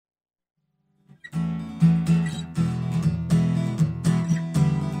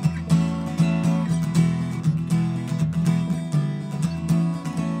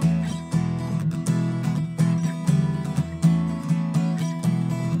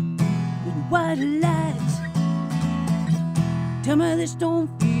white lights. Tell me this don't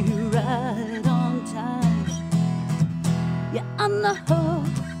feel right on time. Yeah, I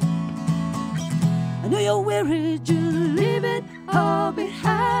know you're weary, just leave it all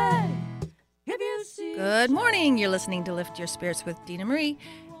behind. Good morning. You're listening to Lift Your Spirits with Dena Marie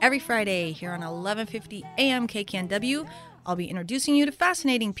every Friday here on 1150 AM KKNW. I'll be introducing you to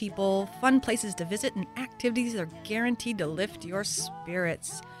fascinating people, fun places to visit, and activities that are guaranteed to lift your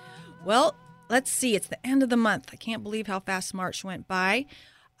spirits. Well, let's see. It's the end of the month. I can't believe how fast March went by.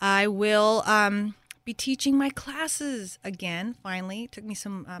 I will be teaching my classes again, finally. It took me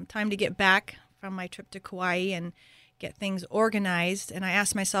some time to get back from my trip to Kauai and get things organized. And I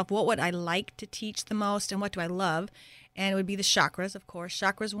asked myself, what would I like to teach the most and what do I love? And it would be the chakras, of course,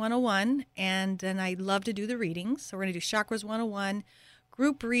 Chakras 101. And then I love to do the readings. So we're going to do Chakras 101,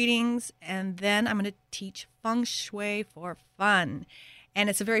 group readings, and then I'm going to teach Feng Shui for fun. And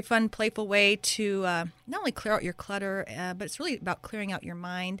it's a very fun, playful way to not only clear out your clutter, but it's really about clearing out your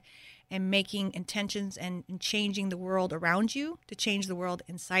mind and making intentions and changing the world around you to change the world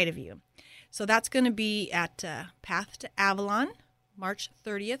inside of you. So that's going to be at Path to Avalon, March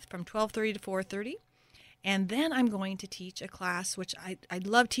 30th from 12:30 to 4:30. And then I'm going to teach a class, which I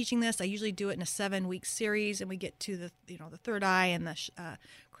love teaching this. I usually do it in a 7-week series, and we get to the third eye and the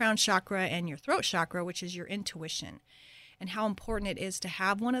crown chakra and your throat chakra, which is your intuition, and how important it is to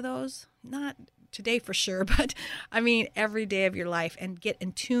have one of those. Not today for sure, but I mean every day of your life, and get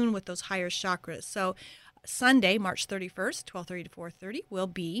in tune with those higher chakras. So Sunday, March 31st, 12:30 to 4:30 will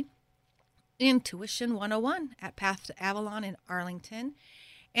be Intuition 101 at Path to Avalon in Arlington.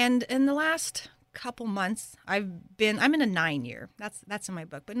 And in the last couple months, I'm in a 9-year. That's in my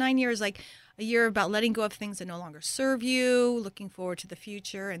book. But 9 years, like a year about letting go of things that no longer serve you, looking forward to the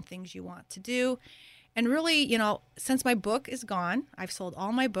future and things you want to do. And really, since my book is gone, I've sold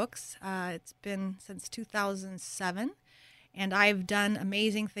all my books. It's been since 2007. And I've done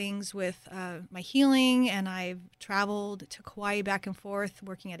amazing things with my healing, and I've traveled to Kauai back and forth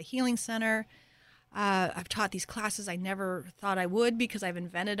working at a healing center. I've taught these classes I never thought I would because I've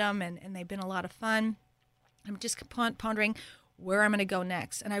invented them, and they've been a lot of fun. I'm just pondering where I'm going to go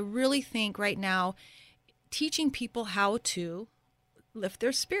next. And I really think right now teaching people how to lift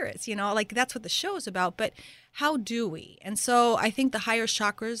their spirits, like that's what the show is about, but how do we? And so I think the higher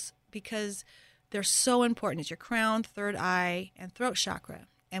chakras, because they're so important. It's your crown, third eye, and throat chakra.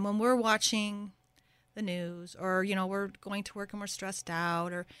 And when we're watching the news, or, we're going to work and we're stressed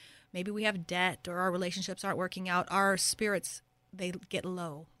out, or maybe we have debt, or our relationships aren't working out, our spirits, they get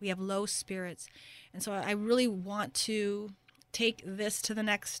low. We have low spirits. And so I really want to take this to the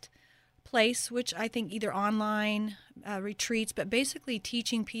next place, which I think either online retreats, but basically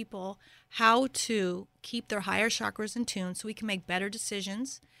teaching people how to keep their higher chakras in tune so we can make better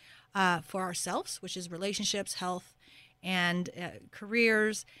decisions for ourselves, which is relationships, health, and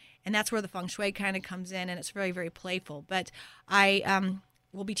careers. And that's where the Feng Shui kind of comes in, and it's very, very playful. But I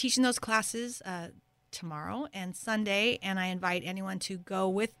will be teaching those classes tomorrow and Sunday, and I invite anyone to go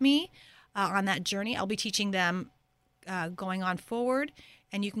with me on that journey. I'll be teaching them going on forward,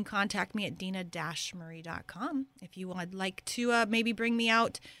 and you can contact me at dena-marie.com if you would like to maybe bring me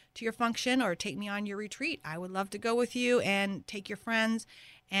out to your function or take me on your retreat. I would love to go with you and take your friends.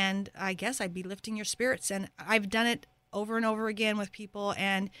 And I guess I'd be lifting your spirits. And I've done it over and over again with people,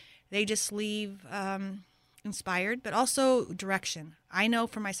 and they just leave inspired, but also direction. I know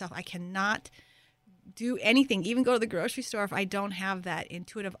for myself, I cannot do anything, even go to the grocery store, if I don't have that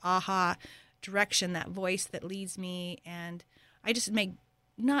intuitive aha direction, that voice that leads me. And I just make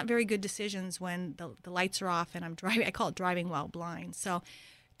not very good decisions when the lights are off and I'm driving. I call it driving while blind. So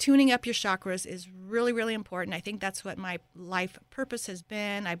tuning up your chakras is really, really important. I think that's what my life purpose has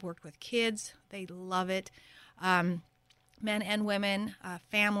been. I've worked with kids. They love it. Men and women,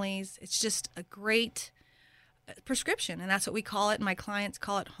 families. It's just a great prescription, and that's what we call it. My clients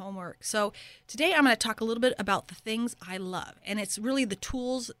call it homework. So today I'm going to talk a little bit about the things I love, and it's really the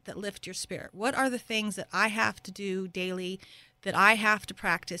tools that lift your spirit. What are the things that I have to do daily, that I have to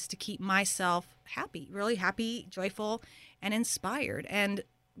practice to keep myself happy, really happy, joyful, and inspired? And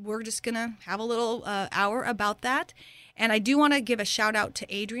we're just going to have a little hour about that. And I do want to give a shout out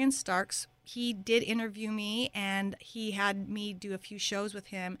to Adrian Starks. He did interview me, and he had me do a few shows with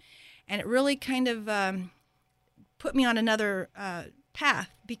him. And it really kind of put me on another path,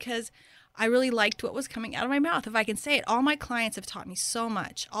 because I really liked what was coming out of my mouth. If I can say it, all my clients have taught me so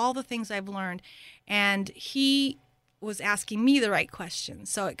much, all the things I've learned. And he was asking me the right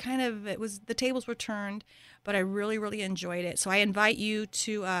questions. So the tables were turned, but I really, really enjoyed it. So I invite you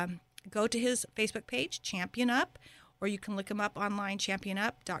to go to his Facebook page, Champion Up, or you can look him up online,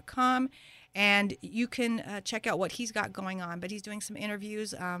 championup.com, and you can check out what he's got going on. But he's doing some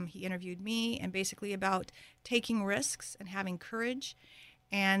interviews. He interviewed me, and basically about taking risks and having courage.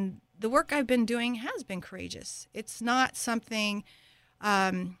 And the work I've been doing has been courageous. It's not something,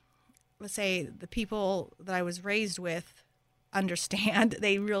 let's say, the people that I was raised with understand.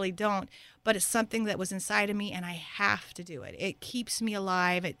 They really don't. But it's something that was inside of me, and I have to do it. It keeps me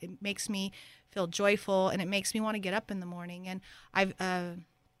alive. It makes me feel joyful, and it makes me want to get up in the morning. And I've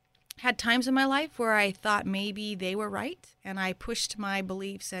had times in my life where I thought maybe they were right, and I pushed my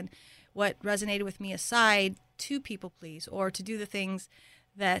beliefs and what resonated with me aside to people please or to do the things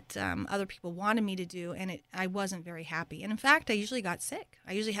that other people wanted me to do, and I wasn't very happy. And in fact, I usually got sick.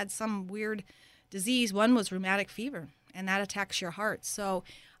 I usually had some weird disease. One was rheumatic fever, and that attacks your heart. So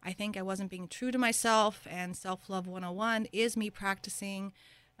I think I wasn't being true to myself, and Self-Love 101 is me practicing.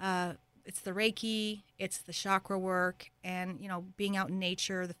 It's the Reiki, it's the chakra work, and, being out in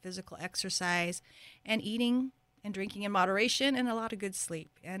nature, the physical exercise, and eating and drinking in moderation, and a lot of good sleep,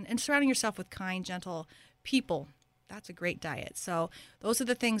 and surrounding yourself with kind, gentle people. That's a great diet. So those are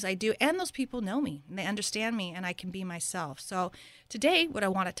the things I do, and those people know me, and they understand me, and I can be myself. So today, what I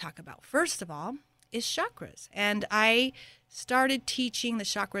want to talk about, first of all, is chakras. And I started teaching the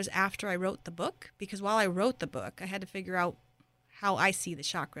chakras after I wrote the book, because while I wrote the book, I had to figure out how I see the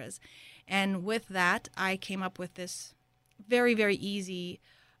chakras. And with that, I came up with this very, very easy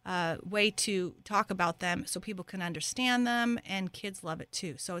way to talk about them so people can understand them, and kids love it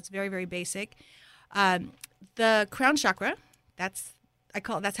too. So it's very, very basic. The crown chakra, that's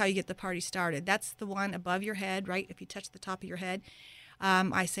how you get the party started. That's the one above your head, right? If you touch the top of your head,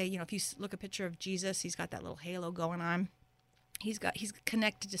 I say, if you look a picture of Jesus, he's got that little halo going on. He's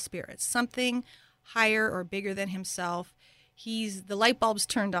connected to spirits, something higher or bigger than himself. The light bulb's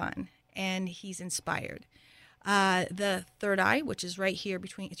turned on, and he's inspired. The third eye, which is right here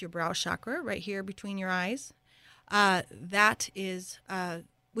it's your brow chakra, right here between your eyes. That is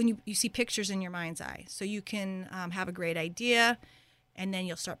when you see pictures in your mind's eye. So you can have a great idea, and then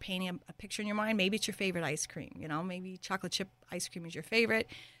you'll start painting a picture in your mind. Maybe it's your favorite ice cream. Maybe chocolate chip ice cream is your favorite.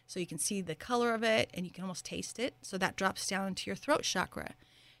 So you can see the color of it, and you can almost taste it. So that drops down into your throat chakra.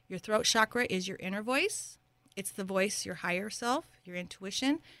 Your throat chakra is your inner voice. It's the voice, your higher self, your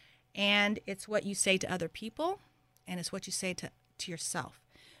intuition, and it's what you say to other people, and it's what you say to yourself.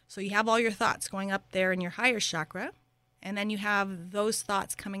 So you have all your thoughts going up there in your higher chakra, and then you have those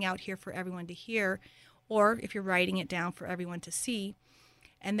thoughts coming out here for everyone to hear, or if you're writing it down for everyone to see.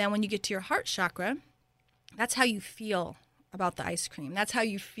 And then when you get to your heart chakra, that's how you feel about the ice cream. That's how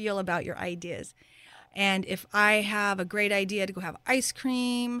you feel about your ideas. And if I have a great idea to go have ice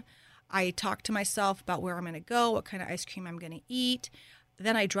cream, I talk to myself about where I'm going to go, what kind of ice cream I'm going to eat.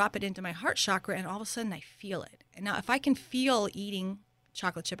 Then I drop it into my heart chakra, and all of a sudden I feel it. And now if I can feel eating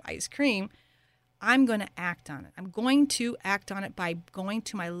chocolate chip ice cream, I'm going to act on it. I'm going to act on it by going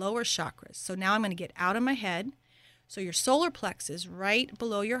to my lower chakras. So now I'm going to get out of my head. So your solar plexus right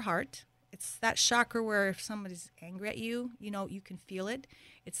below your heart. It's that chakra where if somebody's angry at you, you can feel it.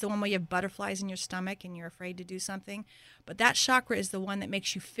 It's the one where you have butterflies in your stomach and you're afraid to do something. But that chakra is the one that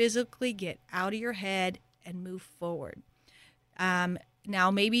makes you physically get out of your head and move forward.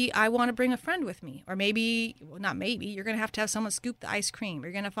 Now, maybe I want to bring a friend with me, or not maybe, you're going to have someone scoop the ice cream.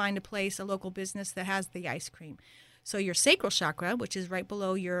 You're going to find a local business that has the ice cream. So your sacral chakra, which is right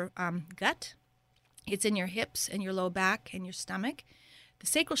below your gut, it's in your hips and your low back and your stomach. The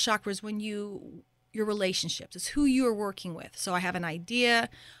sacral chakra is when your relationships. It's who you are working with. So I have an idea.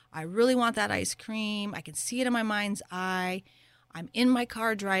 I really want that ice cream. I can see it in my mind's eye. I'm in my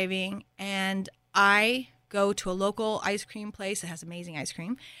car driving, and I go to a local ice cream place that has amazing ice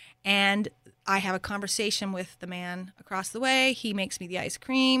cream, and I have a conversation with the man across the way. He makes me the ice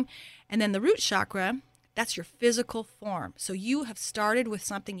cream. And then the root chakra, that's your physical form. So you have started with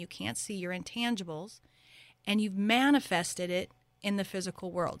something you can't see, your intangibles, and you've manifested it in the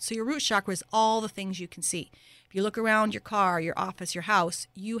physical world. So your root chakra is all the things you can see. If you look around your car, your office, your house,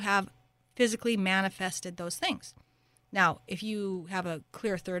 you have physically manifested those things. Now, if you have a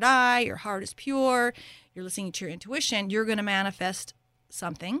clear third eye, your heart is pure, you're listening to your intuition, you're going to manifest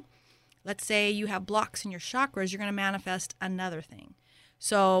something. Let's say you have blocks in your chakras, you're going to manifest another thing.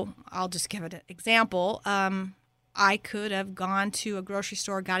 So I'll just give it an example. I could have gone to a grocery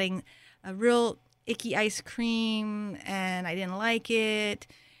store, getting a real icky ice cream, and I didn't like it,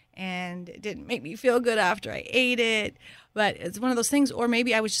 and it didn't make me feel good after I ate it. But it's one of those things, or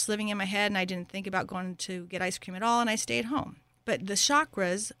maybe I was just living in my head and I didn't think about going to get ice cream at all, and I stayed home. But the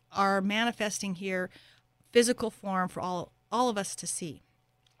chakras are manifesting here physical form for all of us to see.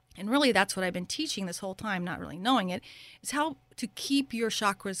 And really, that's what I've been teaching this whole time, not really knowing it, is how to keep your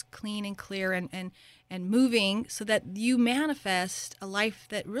chakras clean and clear and moving so that you manifest a life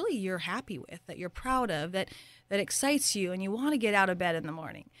that really you're happy with, that you're proud of, that excites you, and you want to get out of bed in the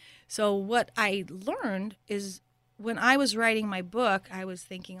morning. So what I learned is when I was writing my book, I was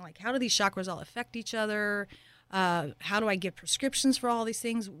thinking, like, how do these chakras all affect each other? How do I give prescriptions for all these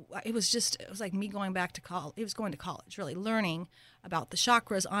things? It was like me going back to college. It was going to college, really learning about the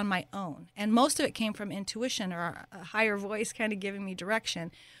chakras on my own. And most of it came from intuition or a higher voice kind of giving me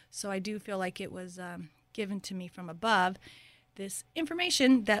direction. So I do feel like it was given to me from above. This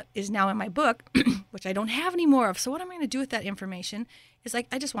information that is now in my book, which I don't have any more of. So what I'm going to do with that information is I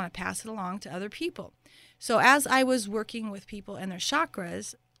just want to pass it along to other people. So as I was working with people and their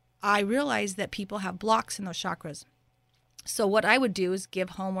chakras, I realized that people have blocks in those chakras. So what I would do is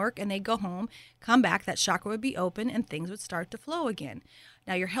give homework, and they'd go home, come back, that chakra would be open, and things would start to flow again.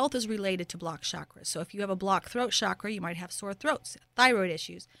 Now, your health is related to blocked chakras. So if you have a blocked throat chakra, you might have sore throats, thyroid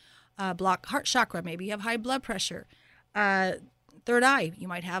issues. Blocked heart chakra, maybe you have high blood pressure. Third eye, you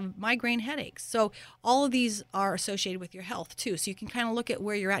might have migraine headaches. So all of these are associated with your health, too. So you can kind of look at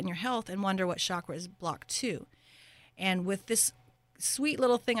where you're at in your health and wonder what chakra is blocked, too. And with this sweet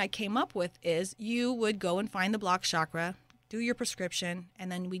little thing I came up with is you would go and find the blocked chakra, do your prescription,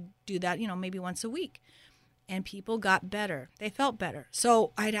 and then we do that, maybe once a week. And people got better. They felt better.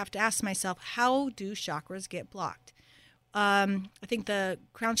 So I'd have to ask myself, how do chakras get blocked? I think the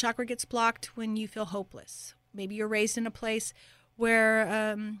crown chakra gets blocked when you feel hopeless. Maybe you're raised in a place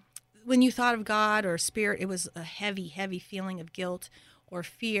where when you thought of God or spirit, it was a heavy, heavy feeling of guilt or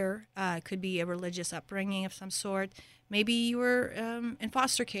fear. It could be a religious upbringing of some sort. Maybe you were in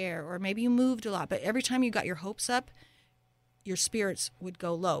foster care, or maybe you moved a lot. But every time you got your hopes up, your spirits would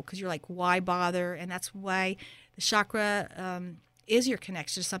go low because you're like, why bother? And that's why the chakra is your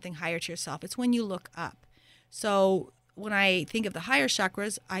connection to something higher to yourself. It's when you look up. So when I think of the higher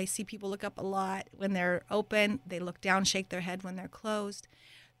chakras, I see people look up a lot when they're open. They look down, shake their head when they're closed.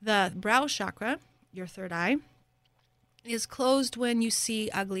 The brow chakra, your third eye, is closed when you see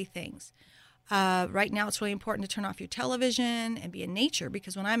ugly things. Right now, it's really important to turn off your television and be in nature,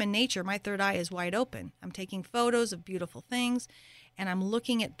 because when I'm in nature, my third eye is wide open. I'm taking photos of beautiful things, and I'm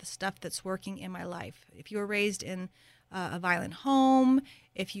looking at the stuff that's working in my life. If you were raised in a violent home,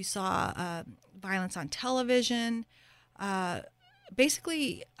 if you saw violence on television,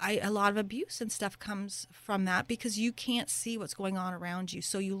 basically a lot of abuse and stuff comes from that because you can't see what's going on around you,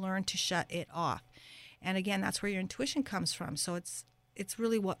 so you learn to shut it off. And again, that's where your intuition comes from. So it's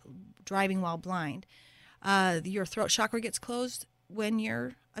really what driving while blind. Your throat chakra gets closed when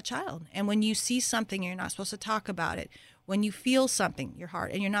you're a child, and when you see something, you're not supposed to talk about it. When you feel something, your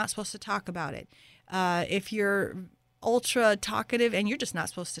heart, and you're not supposed to talk about it. If you're ultra talkative and you're just not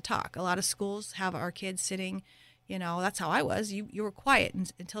supposed to talk. A lot of schools have our kids sitting, that's how I was. You were quiet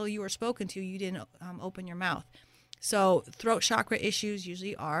until you were spoken to. You didn't open your mouth. So throat chakra issues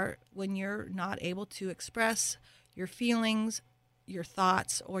usually are when you're not able to express your feelings, your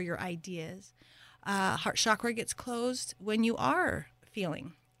thoughts, or your ideas. Heart chakra gets closed when you are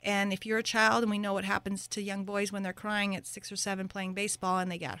feeling. And if you're a child, and we know what happens to young boys when they're crying at 6 or 7 playing baseball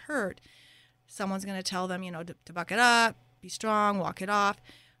and they got hurt, someone's going to tell them, to buck it up, be strong, walk it off.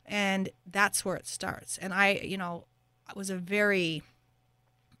 And that's where it starts. And I was an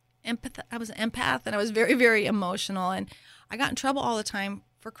empath, and I was very, very emotional, and I got in trouble all the time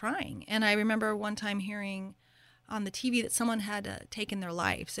for crying. And I remember one time hearing on the TV that someone had taken their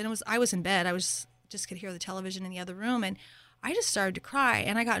lives, and I was in bed. I just could hear the television in the other room, and I just started to cry,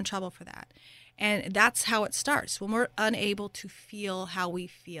 and I got in trouble for that. And that's how it starts, when we're unable to feel how we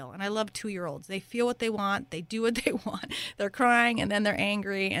feel. And I love 2-year-olds. They feel what they want. They do what they want. They're crying, and then they're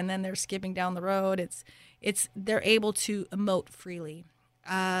angry, and then they're skipping down the road. They're able to emote freely.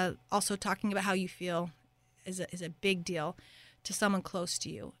 Also, talking about how you feel is a big deal to someone close to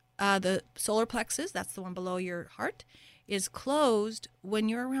you. The solar plexus, that's the one below your heart, is closed when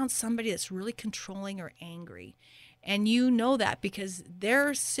you're around somebody that's really controlling or angry. And you know that because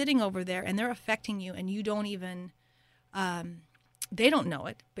they're sitting over there and they're affecting you, and you don't even, they don't know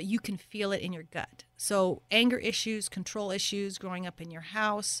it, but you can feel it in your gut. So anger issues, control issues, growing up in your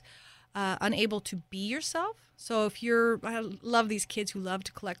house, unable to be yourself. So I love these kids who love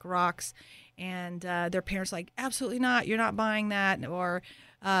to collect rocks, and their parents are like, absolutely not, you're not buying that. Or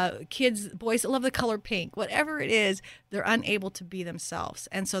boys that love the color pink, whatever it is, they're unable to be themselves.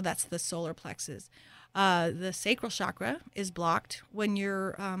 And so that's the solar plexus. The sacral chakra is blocked when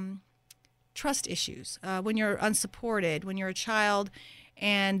you're trust issues, when you're unsupported, when you're a child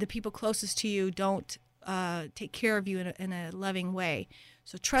and the people closest to you don't take care of you in a loving way.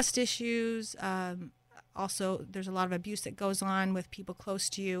 So trust issues. Also, there's a lot of abuse that goes on with people close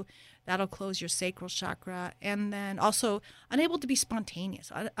to you. That'll close your sacral chakra. And then also unable to be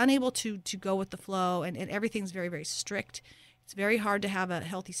spontaneous, unable to go with the flow, and everything's very, very strict. It's very hard to have a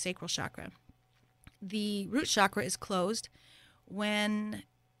healthy sacral chakra. The root chakra is closed when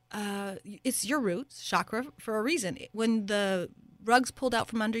it's your root chakra for a reason. When the rug's pulled out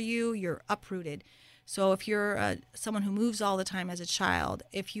from under you, you're uprooted. So if you're someone who moves all the time as a child,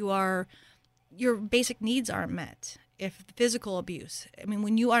 if your basic needs aren't met, if physical abuse, I mean,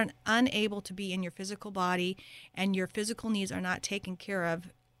 when you are unable to be in your physical body and your physical needs are not taken care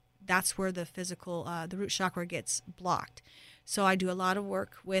of, that's where the root chakra gets blocked. So I do a lot of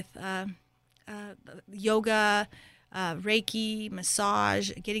work with yoga, Reiki,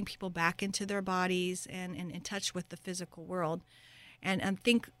 massage, getting people back into their bodies and in touch with the physical world. And I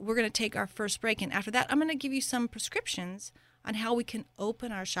think we're going to take our first break. And after that, I'm going to give you some prescriptions on how we can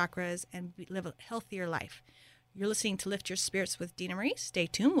open our chakras and live a healthier life. You're listening to Lift Your Spirits with Dena Marie. Stay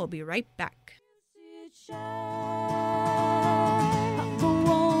tuned. We'll be right back.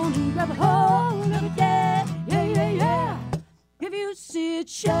 If you see it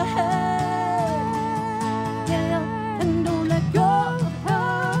shine, and don't let go,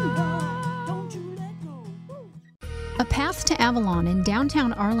 don't you let go. A Path to Avalon in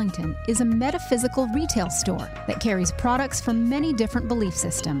downtown Arlington is a metaphysical retail store that carries products from many different belief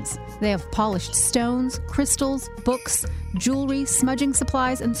systems. They have polished stones, crystals, books, jewelry, smudging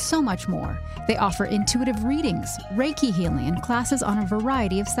supplies, and so much more. They offer intuitive readings, Reiki healing, and classes on a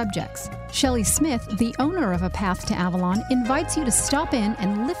variety of subjects. Shelley Smith, the owner of A Path to Avalon, invites you to stop in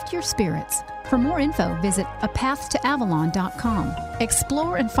and lift your spirits. For more info, visit apathtoavalon.com.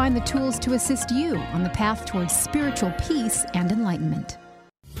 Explore and find the tools to assist you on the path towards spiritual peace and enlightenment.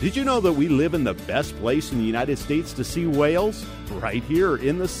 Did you know that we live in the best place in the United States to see whales? Right here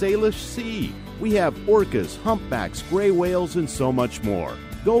in the Salish Sea. We have orcas, humpbacks, gray whales, and so much more.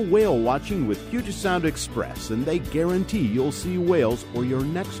 Go whale watching with Puget Sound Express, and they guarantee you'll see whales or your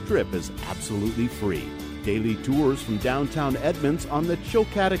next trip is absolutely free. Daily tours from downtown Edmonds on the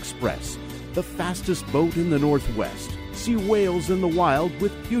Chilkat Express, the fastest boat in the Northwest. See whales in the wild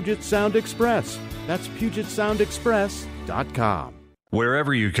with Puget Sound Express. That's PugetSoundExpress.com.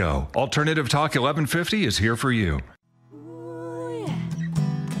 Wherever you go, Alternative Talk 1150 is here for you. Ooh, yeah.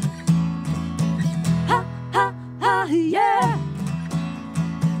 Ha, ha, ha, yeah.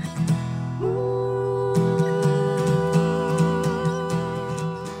 Ooh,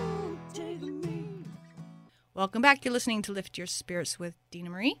 take me. Welcome back. You're listening to Lift Your Spirits with Dena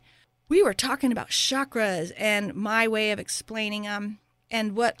Marie. We were talking about chakras and my way of explaining them.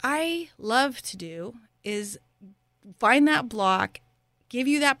 And what I love to do is find that block, give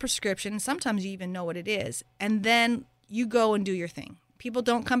you that prescription. Sometimes you even know what it is. And then you go and do your thing. People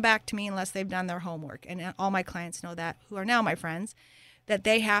don't come back to me unless they've done their homework. And all my clients know that, who are now my friends, that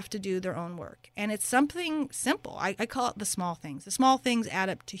they have to do their own work. And it's something simple. I call it the small things. The small things add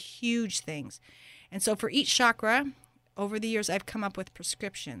up to huge things. And so for each chakra, over the years, I've come up with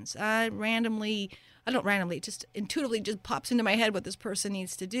prescriptions. It just intuitively just pops into my head what this person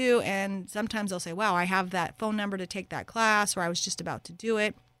needs to do. And sometimes they'll say, wow, I have that phone number to take that class, or I was just about to do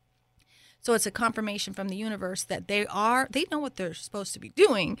it. So it's a confirmation from the universe that they know what they're supposed to be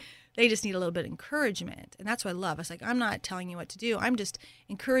doing. They just need a little bit of encouragement. And that's what I love. It's like, I'm not telling you what to do. I'm just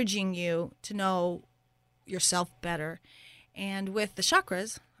encouraging you to know yourself better. And with the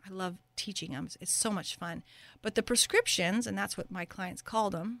chakras, I love teaching them. It's so much fun. But the prescriptions, and that's what my clients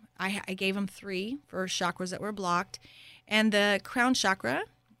called them, I gave them 3 for chakras that were blocked. And the crown chakra,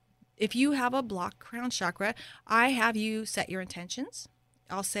 if you have a blocked crown chakra, I have you set your intentions.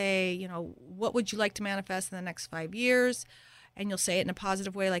 I'll say, what would you like to manifest in the next 5 years? And you'll say it in a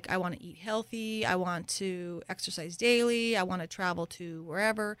positive way, like, I want to eat healthy. I want to exercise daily. I want to travel to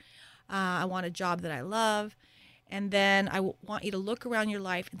wherever. I want a job that I love. And then I want you to look around your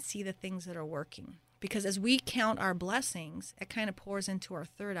life and see the things that are working. Because as we count our blessings, it kind of pours into our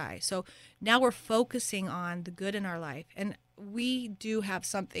third eye. So now we're focusing on the good in our life. And we do have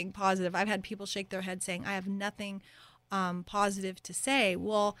something positive. I've had people shake their head saying, I have nothing positive to say.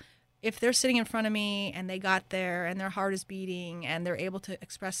 Well, if they're sitting in front of me and they got there and their heart is beating and they're able to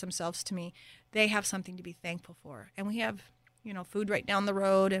express themselves to me, they have something to be thankful for. And we have food right down the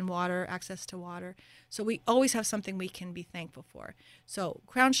road and water, access to water. So we always have something we can be thankful for. So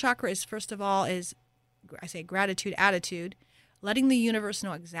crown chakra is, first of all, I say gratitude attitude, letting the universe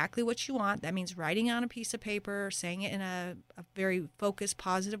know exactly what you want. That means writing on a piece of paper, saying it in a very focused,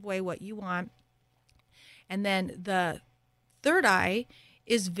 positive way, what you want. And then the third eye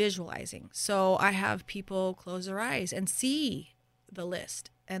is visualizing. So I have people close their eyes and see the list,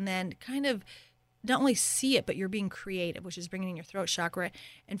 and then kind of not only see it, but you're being creative, which is bringing in your throat chakra,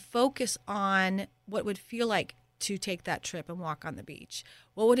 and focus on what would feel like to take that trip and walk on the beach.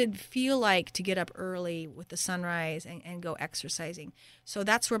 What would it feel like to get up early with the sunrise and go exercising? So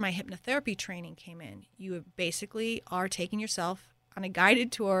that's where my hypnotherapy training came in. You basically are taking yourself on a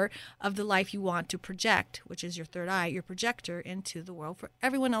guided tour of the life you want to project, which is your third eye, your projector, into the world for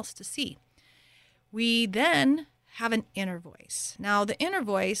everyone else to see. We then have an inner voice. Now, the inner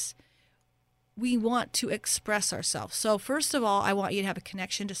voice, we want to express ourselves. So first of all, I want you to have a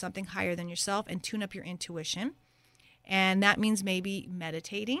connection to something higher than yourself and tune up your intuition. And that means maybe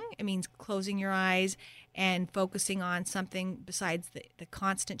meditating. It means closing your eyes and focusing on something besides the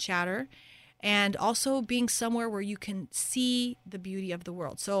constant chatter. And also being somewhere where you can see the beauty of the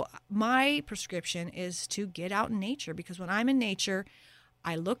world. So my prescription is to get out in nature, because when I'm in nature,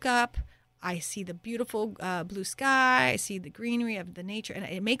 I look up, I see the beautiful blue sky, I see the greenery of the nature, and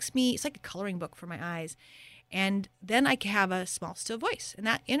it makes me, it's like a coloring book for my eyes. And then I can have a small, still voice. And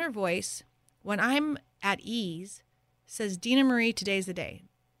that inner voice, when I'm at ease, says, Dena Marie, today's the day.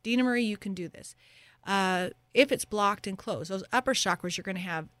 Dena Marie, you can do this. If it's blocked and closed, those upper chakras, you're going to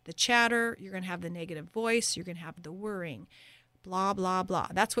have the chatter, you're going to have the negative voice, you're going to have the worrying, blah, blah, blah.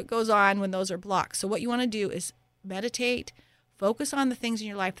 That's what goes on when those are blocked. So what you want to do is meditate, focus on the things in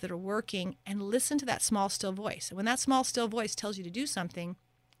your life that are working, and listen to that small, still voice. And when that small, still voice tells you to do something,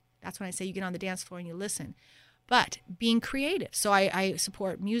 that's when I say you get on the dance floor and you listen. But being creative. So I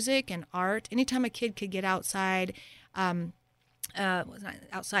support music and art. Anytime a kid could get outside, not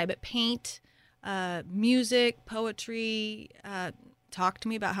outside, but paint, music, poetry, talk to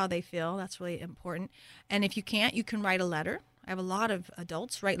me about how they feel. That's really important. And if you can't, you can write a letter. I have a lot of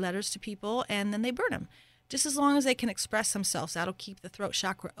adults write letters to people and then they burn them. Just as long as they can express themselves, that'll keep the throat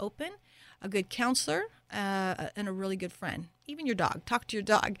chakra open. A good counselor and a really good friend. Even your dog. Talk to your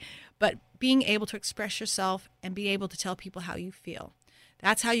dog. But being able to express yourself and be able to tell people how you feel.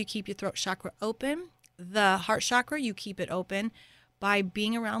 That's how you keep your throat chakra open. The heart chakra, you keep it open by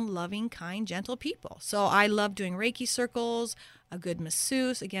being around loving, kind, gentle people. So I love doing Reiki circles, a good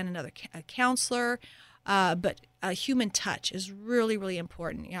masseuse, again, another counselor. But a human touch is really, really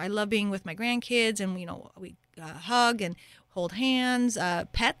important. You know, I love being with my grandkids, and we hug and hold hands.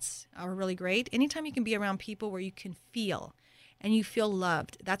 Pets are really great. Anytime you can be around people where you can feel, and you feel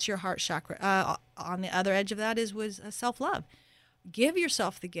loved, that's your heart chakra. On the other edge of that was self-love. Give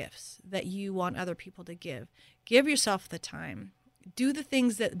yourself the gifts that you want other people to give. Give yourself the time. Do the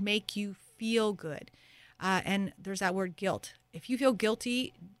things that make you feel good. And there's that word guilt. If you feel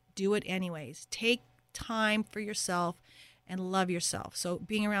guilty, do it anyways. Take time for yourself and love yourself. So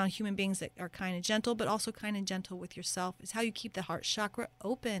being around human beings that are kind and gentle, but also kind and gentle with yourself, is how you keep the heart chakra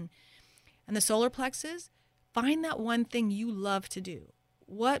open. And the solar plexus, find that one thing you love to do.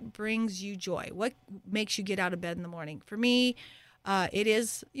 What brings you joy? What makes you get out of bed in the morning? For me, it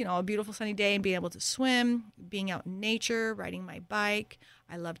is, a beautiful sunny day and being able to swim, being out in nature, riding my bike.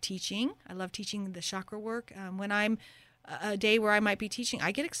 I love teaching. I love teaching the chakra work. When I'm a day where I might be teaching,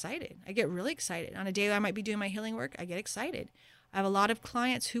 I get excited. I get really excited. On a day I might be doing my healing work, I get excited. I have a lot of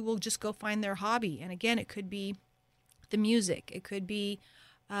clients who will just go find their hobby. And again, it could be the music. It could be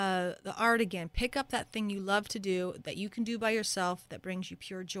the art again. Pick up that thing you love to do that you can do by yourself that brings you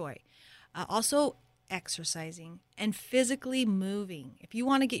pure joy. Also, exercising and physically moving. If you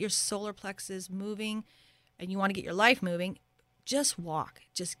want to get your solar plexus moving and you want to get your life moving, just walk.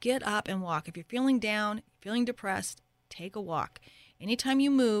 Just get up and walk. If you're feeling down, feeling depressed, take a walk. Anytime you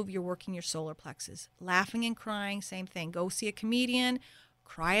move, you're working your solar plexus. Laughing and crying, same thing. Go see a comedian,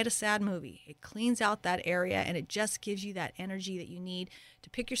 cry at a sad movie. It cleans out that area and it just gives you that energy that you need to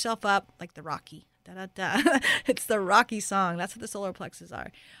pick yourself up, like the Rocky. Da-da-da. It's the Rocky song. That's what the solar plexus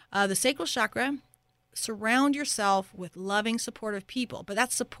are. The sacral chakra, surround yourself with loving, supportive people. But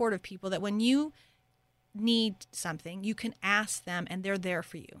that's supportive people that when you need something, you can ask them and they're there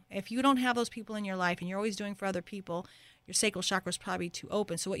for you. If you don't have those people in your life and you're always doing for other people, your sacral chakra is probably too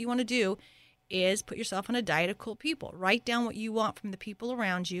open. So what you want to do is put yourself on a diet of cool people. Write down what you want from the people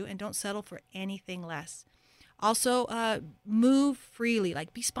around you and don't settle for anything less. Also, move freely,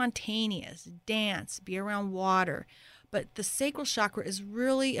 like be spontaneous, dance, be around water. But the sacral chakra is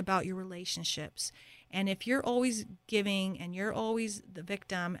really about your relationships. And if you're always giving and you're always the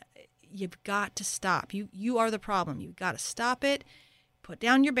victim, you've got to stop. You are the problem. You've got to stop it. Put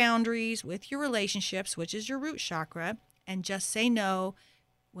down your boundaries with your relationships, which is your root chakra, and just say no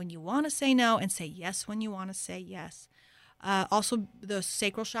when you want to say no and say yes when you want to say yes. Also, the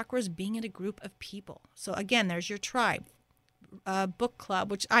sacral chakra is being in a group of people. So again, there's your tribe. book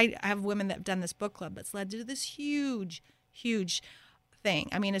club, which I have women that have done this book club, that's led to this huge thing.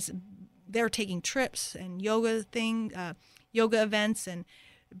 I mean, they're taking trips and yoga events,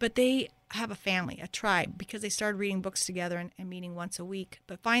 but they have a family, a tribe, because they started reading books together and meeting once a week.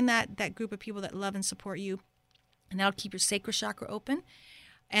 But find that group of people that love and support you, and that'll keep your sacral chakra open.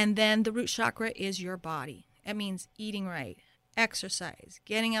 And then the root chakra is your body. It means eating right, exercise,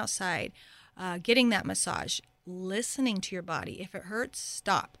 getting outside, getting that massage, listening to your body. If it hurts,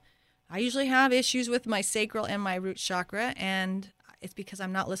 stop. I usually have issues with my sacral and my root chakra, and it's because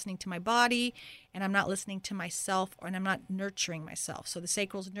I'm not listening to my body, and I'm not listening to myself, and I'm not nurturing myself. So the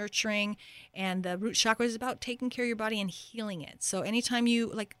sacral is nurturing, and the root chakra is about taking care of your body and healing it. So anytime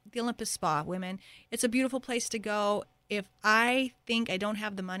like the Olympus Spa, women, it's a beautiful place to go. If I think I don't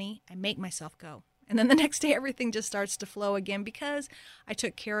have the money, I make myself go. And then the next day, everything just starts to flow again because I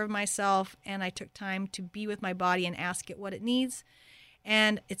took care of myself and I took time to be with my body and ask it what it needs.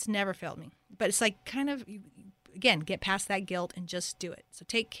 And it's never failed me. But it's like kind of, again, get past that guilt and just do it. So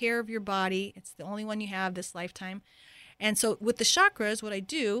take care of your body. It's the only one you have this lifetime. And so with the chakras, what I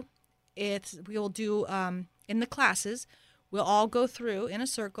do, we will do in the classes, we'll all go through in a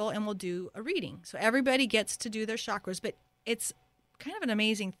circle and we'll do a reading. So everybody gets to do their chakras, but it's kind of an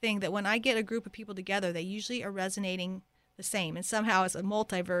amazing thing that when I get a group of people together, they usually are resonating the same. And somehow it's a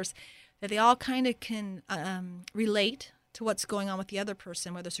multiverse that they all kind of can relate to what's going on with the other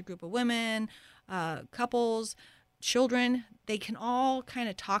person, whether it's a group of women, couples, children. They can all kind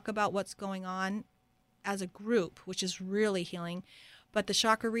of talk about what's going on as a group, which is really healing. But the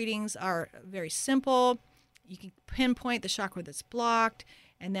chakra readings are very simple. You can pinpoint the chakra that's blocked,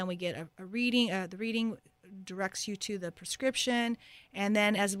 and then we get a reading. The reading directs you to the prescription, and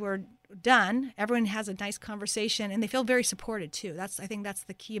then as we're done, everyone has a nice conversation, and they feel very supported too. I think that's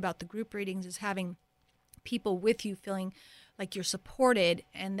the key about the group readings, is having people with you feeling like you're supported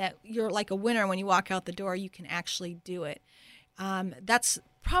and that you're like a winner. When you walk out the door, you can actually do it. That's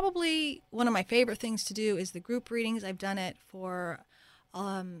probably one of my favorite things to do, is the group readings. I've done it for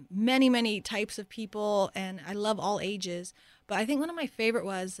many types of people, and I love all ages. But I think one of my favorite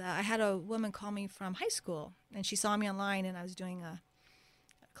was I had a woman call me from high school, and she saw me online, and I was doing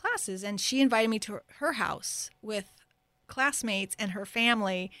classes, and she invited me to her house with classmates and her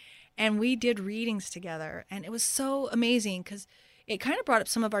family, and we did readings together. And it was so amazing because it kind of brought up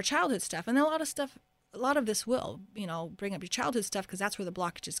some of our childhood stuff, and a lot of this will, bring up your childhood stuff because that's where the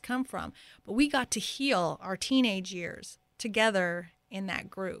blockages come from. But we got to heal our teenage years together in that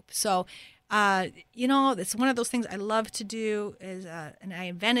group. So, it's one of those things I love to do, and I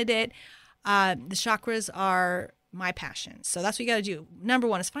invented it. The chakras are my passion. So that's what you got to do. Number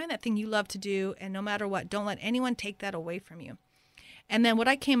one is find that thing you love to do, and no matter what, don't let anyone take that away from you. And then what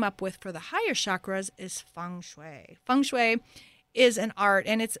I came up with for the higher chakras is feng shui. Feng shui is an art,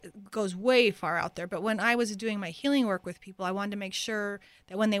 and it goes way far out there. But when I was doing my healing work with people, I wanted to make sure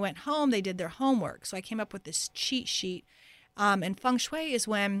that when they went home, they did their homework. So I came up with this cheat sheet. And feng shui is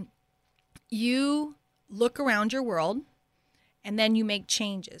when you look around your world and then you make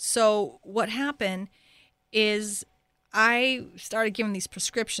changes. So what happened is I started giving these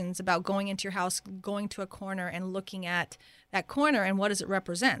prescriptions about going into your house, going to a corner and looking at that corner and what does it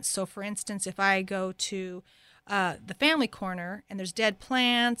represent. So for instance, if I go to the family corner and there's dead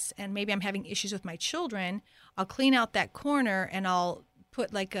plants and maybe I'm having issues with my children, I'll clean out that corner and I'll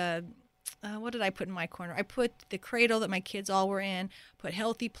put like what did I put in my corner? I put the cradle that my kids all were in, put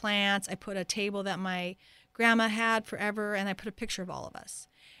healthy plants. I put a table that my grandma had forever, and I put a picture of all of us.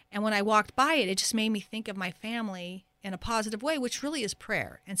 And when I walked by it, it just made me think of my family in a positive way, which really is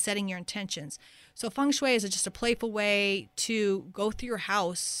prayer and setting your intentions. So feng shui is just a playful way to go through your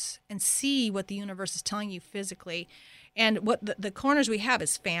house and see what the universe is telling you physically. And what the corners we have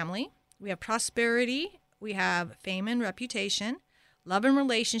is family, we have prosperity, we have fame and reputation, love and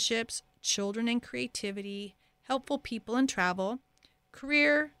relationships, children and creativity, helpful people and travel,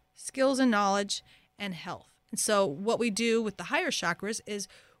 career, skills and knowledge, and health. And so what we do with the higher chakras is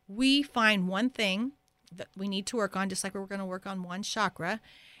we find one thing that we need to work on, just like we're going to work on one chakra,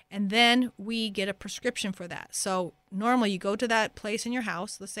 and then we get a prescription for that. So normally you go to that place in your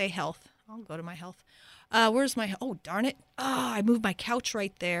house, let's say health. I'll go to my health. Where's my, oh, darn it. I moved my couch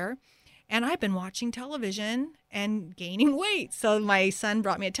right there. And I've been watching television and gaining weight. So my son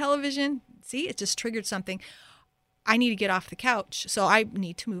brought me a television. See, it just triggered something. I need to get off the couch. So I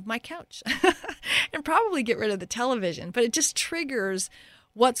need to move my couch and probably get rid of the television. But it just triggers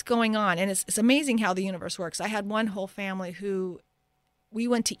what's going on. And it's amazing how the universe works. I had one whole family who we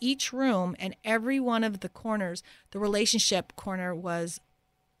went to each room, and every one of the corners, the relationship corner was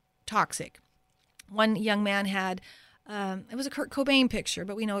toxic. One young man had it was a Kurt Cobain picture,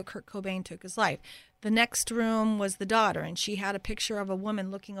 but we know Kurt Cobain took his life. The next room was the daughter, and she had a picture of a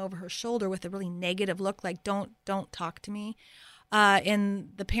woman looking over her shoulder with a really negative look, like don't talk to me. In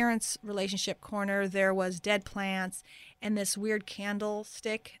the parents' relationship corner, there was dead plants and this weird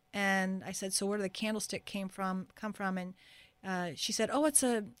candlestick. And I said, so where did the candlestick come from? And she said, oh, it's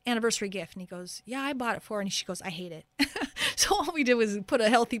an anniversary gift. And he goes, yeah, I bought it for her. And she goes, I hate it. So all we did was put a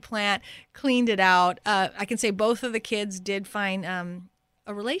healthy plant, cleaned it out. I can say both of the kids did find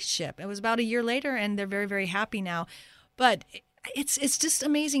a relationship. It was about a year later, and they're very, very happy now. But it's just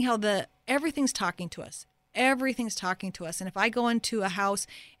amazing how everything's talking to us. Everything's talking to us. And if I go into a house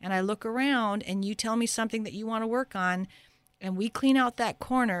and I look around and you tell me something that you want to work on and we clean out that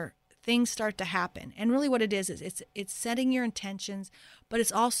corner, things start to happen. And really what it is it's setting your intentions, but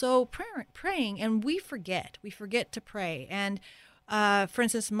it's also praying. And we forget to pray. And for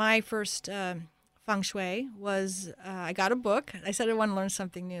instance, my first feng shui was, I got a book. I said I want to learn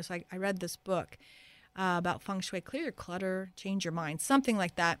something new. So I read this book about feng shui, clear your clutter, change your mind, something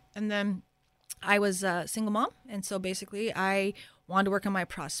like that. And then I was a single mom, and so basically I wanted to work on my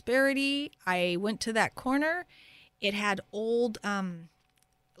prosperity. I went to that corner. It had old,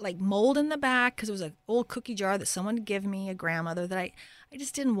 like mold in the back because it was an old cookie jar that someone would give me, a grandmother, that I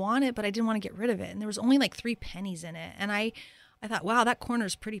just didn't want it, but I didn't want to get rid of it. And there was only like 3 pennies in it. And I thought, wow, that corner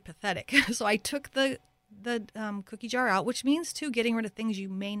is pretty pathetic. So I took the cookie jar out, which means too getting rid of things you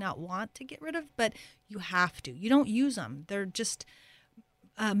may not want to get rid of, but you have to. You don't use them. They're just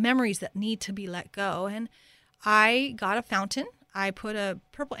memories that need to be let go. And I got a fountain. I put a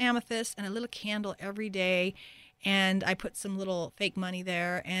purple amethyst and a little candle every day, and I put some little fake money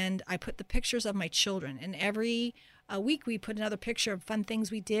there, and I put the pictures of my children. And every week we put another picture of fun things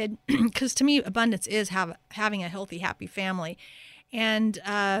we did, because to me abundance is having a healthy, happy family. And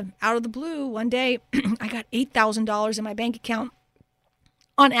out of the blue, one day I got $8,000 in my bank account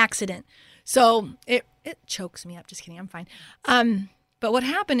on accident. So it chokes me up. Just kidding. I'm fine. But what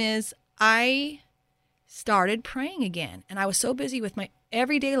happened is I started praying again. And I was so busy with my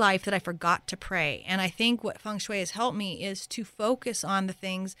everyday life that I forgot to pray. And I think what feng shui has helped me is to focus on the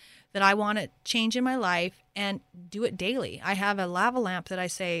things that I want to change in my life and do it daily. I have a lava lamp that I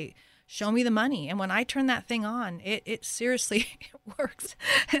say, show me the money. And when I turn that thing on, it seriously works.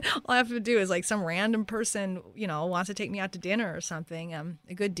 All I have to do is like some random person, wants to take me out to dinner or something,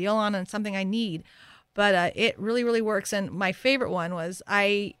 a good deal on something I need. But it really, really works. And my favorite one was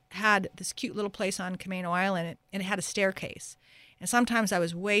I had this cute little place on Camino Island, and it had a staircase. And sometimes I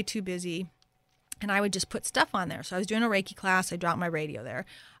was way too busy, and I would just put stuff on there. So I was doing a Reiki class. I dropped my radio there.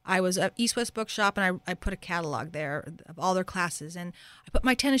 I was at East West Bookshop, and I put a catalog there of all their classes. And I put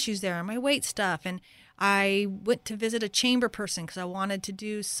my tennis shoes there and my weight stuff. And I went to visit a chamber person because I wanted to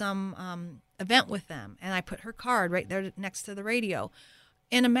do some event with them. And I put her card right there next to the radio.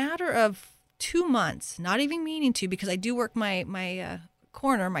 In a matter of 2 months, not even meaning to, because I do work my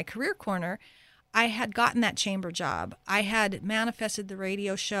corner, my career corner, I had gotten that chamber job. I had manifested the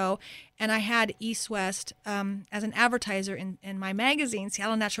radio show, and I had East West as an advertiser in my magazine,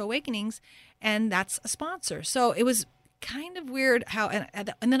 Seattle Natural Awakenings, and that's a sponsor. So it was kind of weird how, and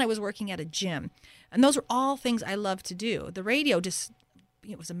then I was working at a gym, and those are all things I love to do. The radio just,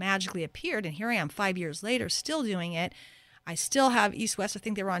 it was magically appeared, and here I am 5 years later still doing it. I still have East West. I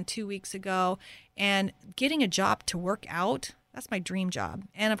think they were on 2 weeks ago. And getting a job to work out, that's my dream job.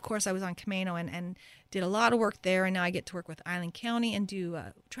 And of course, I was on Camino and did a lot of work there. And now I get to work with Island County and do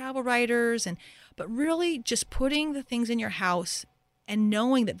travel writers. But really just putting the things in your house and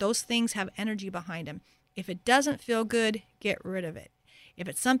knowing that those things have energy behind them. If it doesn't feel good, get rid of it. If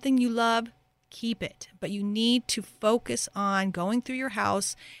it's something you love, keep it. But you need to focus on going through your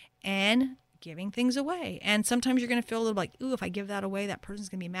house and giving things away. And sometimes you're going to feel a little like, ooh, if I give that away, that person's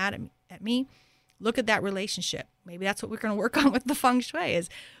going to be mad at me. Look at that relationship. Maybe that's what we're going to work on with the feng shui is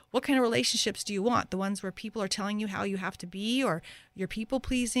what kind of relationships do you want? The ones where people are telling you how you have to be, or you're people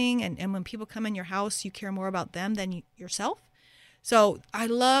pleasing. And when people come in your house, you care more about them than yourself. So I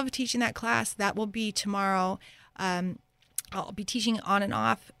love teaching that class. That will be tomorrow. I'll be teaching on and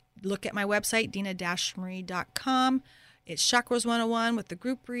off. Look at my website, dena-marie.com. It's Chakras 101 with the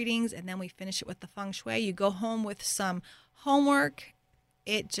group readings, and then we finish it with the feng shui. You go home with some homework.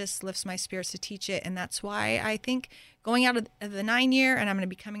 It just lifts my spirits to teach it, and that's why I think going out of the 9-year, and I'm going to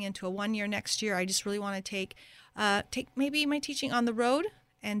be coming into a 1 year next year, I just really want to take maybe my teaching on the road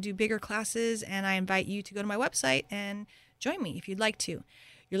and do bigger classes, and I invite you to go to my website and join me if you'd like to.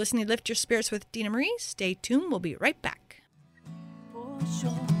 You're listening to Lift Your Spirits with Dena Marie. Stay tuned. We'll be right back. For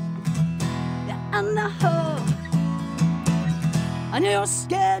sure. Yeah, I know. And you're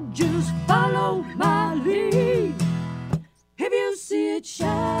scared, just follow my lead. see it shine.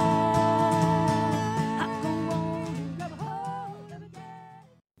 I go on and grab a hold of it, yeah.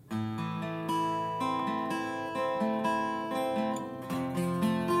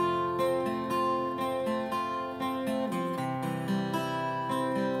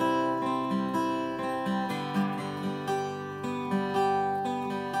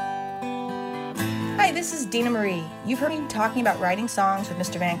 Hi, this is Dena Marie. You've heard me talking about writing songs with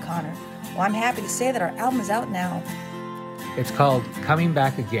Mr. Van Conner. Well, I'm happy to say that our album is out now. It's called Coming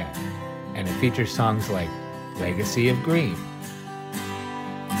Back Again, and it features songs like Legacy of Green,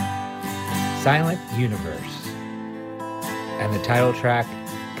 Silent Universe, and the title track,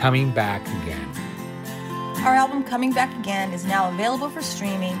 Coming Back Again. Our album Coming Back Again is now available for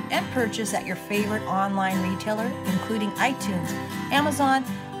streaming and purchase at your favorite online retailer, including iTunes, Amazon,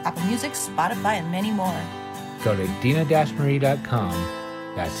 Apple Music, Spotify, and many more. Go to dena-marie.com.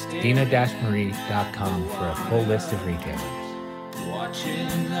 That's dena-marie.com for a full list of retailers.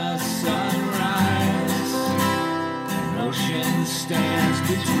 Watching the sunrise, an ocean stands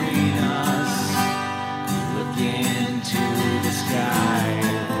between us. Look into the sky,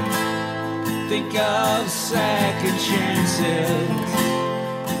 think of second chances.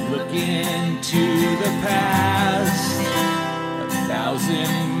 Look into the past,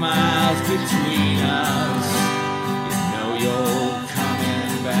 1,000 miles between us. You know you're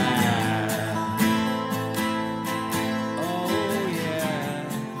coming back. Oh yeah,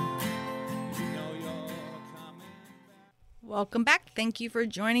 you know you're coming back. Welcome back. Thank you for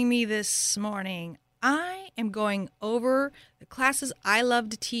joining me this morning. I am going over the classes I love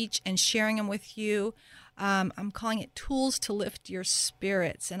to teach and sharing them with you. I'm calling it Tools to Lift Your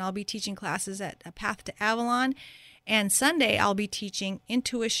Spirits, and I'll be teaching classes at A Path to Avalon. And Sunday, I'll be teaching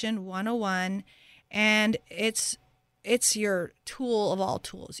Intuition 101, and it's your tool of all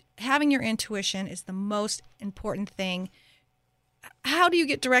tools. Having your intuition is the most important thing. How do you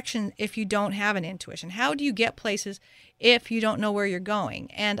get direction if you don't have an intuition? How do you get places if you don't know where you're going?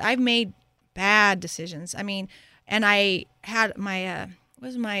 And I've made bad decisions. I mean, and I had my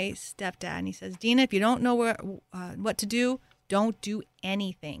stepdad, and he says, Dena, if you don't know what to do, don't do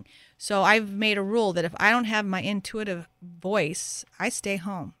anything. So I've made a rule that if I don't have my intuitive voice, I stay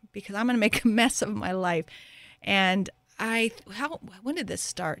home because I'm going to make a mess of my life. And when did this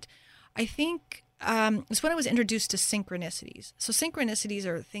start? I think it's when I was introduced to synchronicities. So synchronicities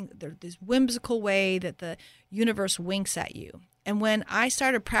they're this whimsical way that the universe winks at you. And when I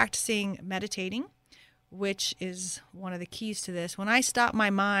started practicing meditating, which is one of the keys to this, when I stopped my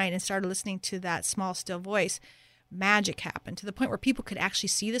mind and started listening to that small, still voice, magic happened to the point where people could actually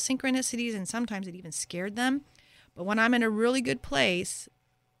see the synchronicities, and sometimes it even scared them. But when I'm in a really good place,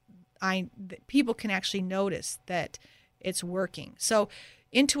 people can actually notice that it's working. So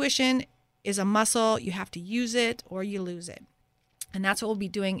intuition is a muscle. You have to use it or you lose it. And that's what we'll be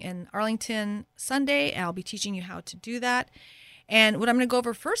doing in Arlington Sunday. And I'll be teaching you how to do that. And what I'm going to go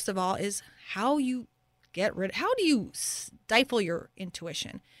over first of all is how do you stifle your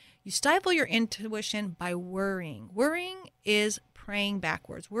intuition? You stifle your intuition by worrying. Worrying is praying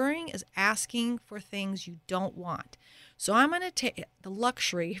backwards. Worrying is asking for things you don't want. So I'm going to take the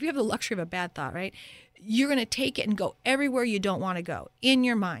luxury. If you have the luxury of a bad thought, right? You're going to take it and go everywhere you don't want to go in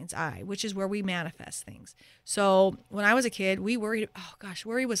your mind's eye, which is where we manifest things. So when I was a kid, we worried. Oh gosh,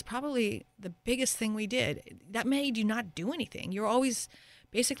 worry was probably the biggest thing we did. That made you not do anything. You're always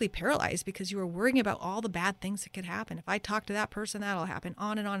basically paralyzed because you were worrying about all the bad things that could happen. If I talk to that person, that'll happen,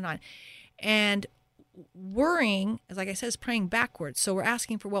 on and on and on. And worrying, as like I said, is praying backwards. So we're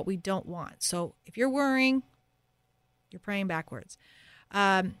asking for what we don't want. So if you're worrying, you're praying backwards.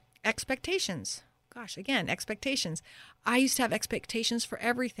 Expectations. Gosh, again, expectations. I used to have expectations for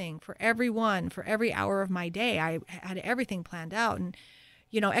everything, for everyone, for every hour of my day. I had everything planned out. And,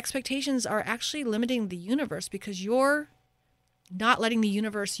 expectations are actually limiting the universe because you're not letting the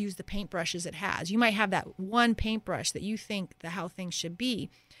universe use the paintbrushes it has. You might have that one paintbrush that you think how things should be,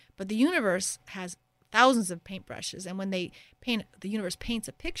 but the universe has thousands of paintbrushes. And when the universe paints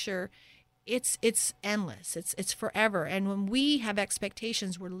a picture, it's endless. It's forever. And when we have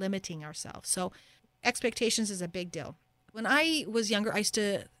expectations, we're limiting ourselves. So expectations is a big deal. When I was younger, I used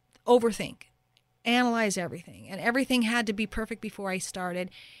to overthink, analyze everything, and everything had to be perfect before I started.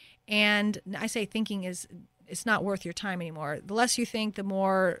 And I say thinking it's not worth your time anymore. The less you think, the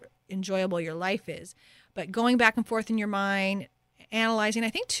more enjoyable your life is. But going back and forth in your mind, analyzing, I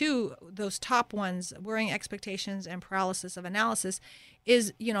think too, those top ones, worrying, expectations, and paralysis of analysis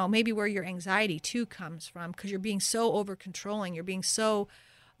is, maybe where your anxiety too comes from, because you're being so over controlling. You're being so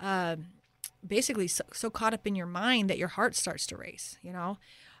basically so caught up in your mind that your heart starts to race,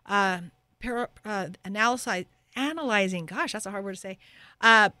 analyzing. Gosh, that's a hard word to say.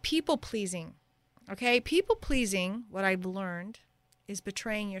 People pleasing. Okay, people pleasing, what I've learned, is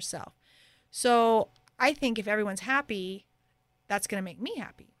betraying yourself. So I think if everyone's happy, that's going to make me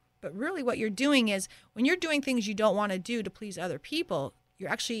happy. But really what you're doing is when you're doing things you don't want to do to please other people, you're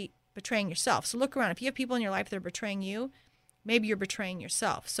actually betraying yourself. So look around. If you have people in your life that are betraying you, maybe you're betraying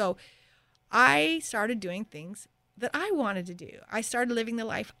yourself. So I started doing things that I wanted to do. I started living the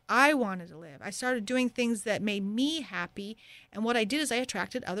life I wanted to live. I started doing things that made me happy. And what I did is I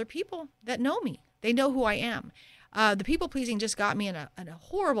attracted other people that know me. They know who I am. The people pleasing just got me in a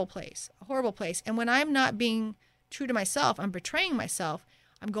horrible place, And when I'm not being true to myself, I'm betraying myself.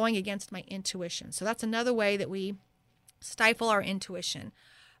 I'm going against my intuition. So that's another way that we stifle our intuition.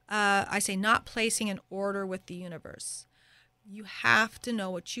 I say not placing an order with the universe. You have to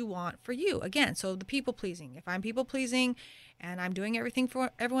know what you want for you. Again, so the people pleasing. If I'm people pleasing and I'm doing everything for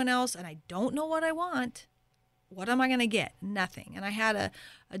everyone else and I don't know what I want, what am I going to get? Nothing. And I had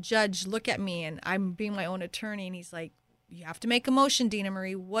a judge look at me, and I'm being my own attorney, and he's like, you have to make a motion, Dena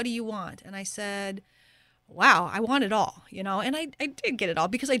Marie. What do you want? And I said, wow, I want it all, and I did get it all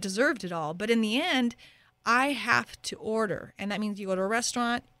because I deserved it all. But in the end, I have to order. And that means you go to a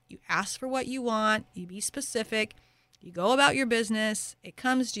restaurant, you ask for what you want, you be specific, you go about your business, it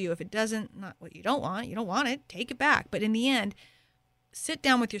comes to you. If it doesn't, not what you don't want it, take it back. But in the end, sit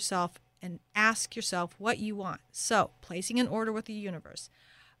down with yourself and ask yourself what you want. So placing an order with the universe.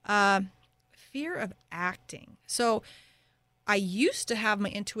 Fear of acting. So I used to have my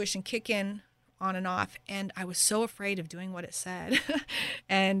intuition kick in on and off, and I was so afraid of doing what it said.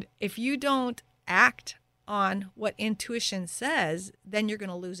 And if you don't act on what intuition says, then you're going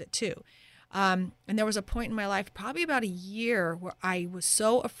to lose it too. And there was a point in my life, probably about a year, where I was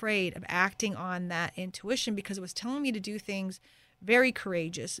so afraid of acting on that intuition because it was telling me to do things very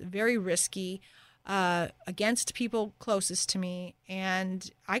courageous, very risky, against people closest to me. And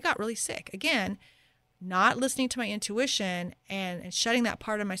I got really sick. Again, not listening to my intuition and shutting that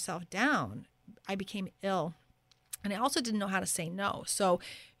part of myself down, I became ill. And I also didn't know how to say no. So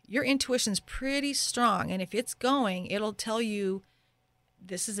your intuition's pretty strong. And if it's going, it'll tell you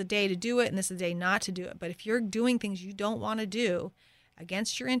this is a day to do it and this is a day not to do it. But if you're doing things you don't want to do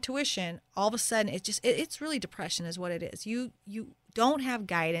against your intuition, all of a sudden it's really depression is what it is. You don't have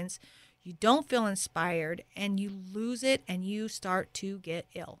guidance, you don't feel inspired, and you lose it and you start to get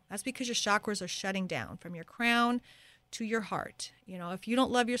ill. That's because your chakras are shutting down from your crown to your heart. If you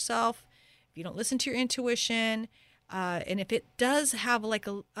don't love yourself, if you don't listen to your intuition, and if it does have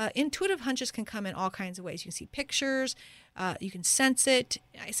intuitive hunches can come in all kinds of ways. You can see pictures, you can sense it.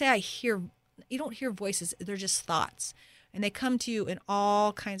 You don't hear voices, they're just thoughts. And they come to you in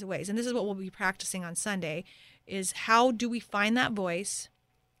all kinds of ways. And this is what we'll be practicing on Sunday, is how do we find that voice,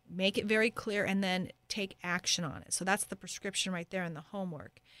 make it very clear, and then take action on it. So that's the prescription right there in the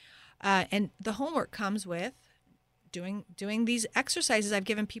homework. And the homework comes with doing these exercises I've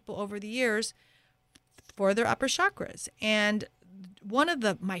given people over the years for their upper chakras. And one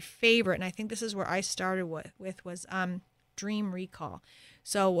of my favorite, and I think this is where I started with was dream recall.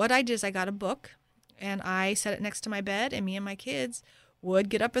 So what I did is I got a book, and I set it next to my bed, and me and my kids would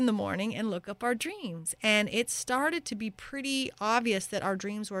get up in the morning and look up our dreams. And it started to be pretty obvious that our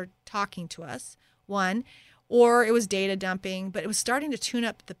dreams were talking to us, one, or it was data dumping, but it was starting to tune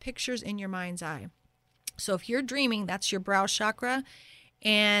up the pictures in your mind's eye. So if you're dreaming, that's your brow chakra,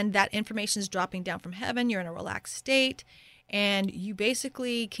 and that information is dropping down from heaven. You're in a relaxed state, and you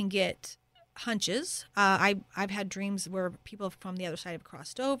basically can get hunches. I've had dreams where people from the other side have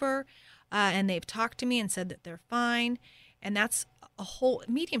crossed over, and they've talked to me and said that they're fine. And that's a whole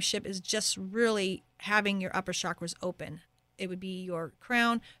mediumship is just really having your upper chakras open. It would be your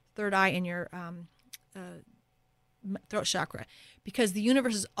crown, third eye, and your throat chakra, because the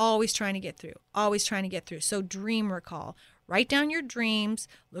universe is always trying to get through. So dream recall. Write down your dreams,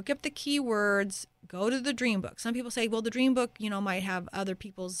 look up the keywords, go to the dream book. Some people say, well, the dream book, might have other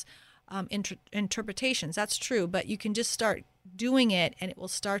people's interpretations. That's true, but you can just start doing it, and it will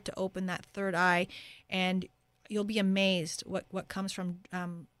start to open that third eye, and you'll be amazed what comes from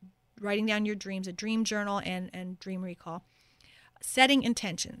writing down your dreams, a dream journal, and dream recall. Setting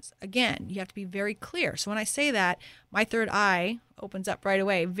intentions. Again, you have to be very clear. So when I say that, my third eye opens up right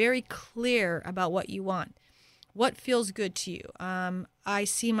away, very clear about what you want. What feels good to you? I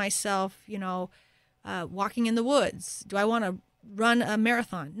see myself, walking in the woods. Do I want to run a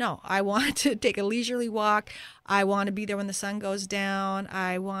marathon? No, I want to take a leisurely walk. I want to be there when the sun goes down.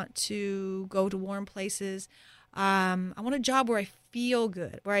 I want to go to warm places. I want a job where I feel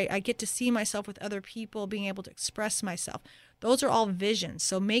good, where I get to see myself with other people, being able to express myself. Those are all visions.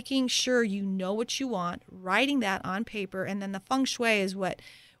 So making sure you know what you want, writing that on paper, and then the feng shui is what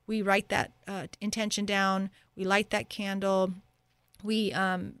we write that intention down, we light that candle, we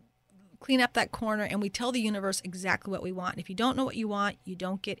clean up that corner, and we tell the universe exactly what we want. If you don't know what you want, you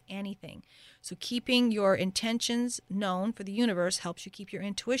don't get anything. So keeping your intentions known for the universe helps you keep your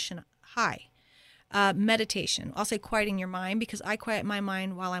intuition high. Meditation. I'll say quieting your mind, because I quiet my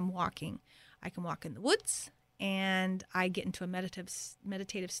mind while I'm walking. I can walk in the woods, and I get into a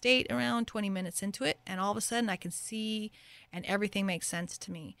meditative state around 20 minutes into it, and all of a sudden I can see, and everything makes sense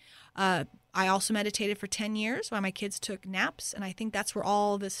to me. I also meditated for 10 years while my kids took naps, and I think that's where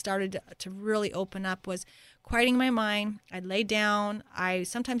all this started to really open up, was quieting my mind. I'd lay down. I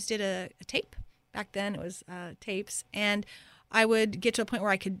sometimes did a tape. Back then it was tapes, and I would get to a point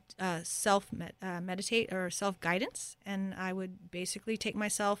where I could self-meditate or self-guidance, and I would basically take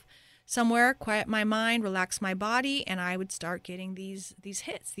myself somewhere, quiet my mind, relax my body, and I would start getting these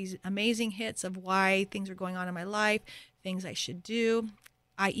hits, these amazing hits of why things are going on in my life, things I should do.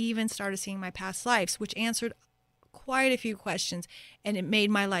 I even started seeing my past lives, which answered quite a few questions, and it made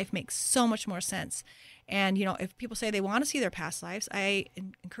my life make so much more sense. And, you know, if people say they want to see their past lives, I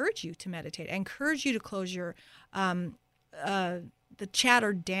encourage you to meditate. I encourage you to close your the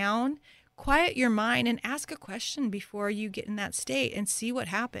chatter down, quiet your mind, and ask a question before you get in that state and see what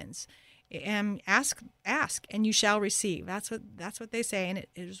happens. And ask, and you shall receive. That's what they say, and it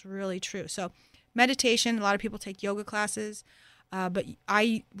is really true. So meditation, a lot of people take yoga classes, but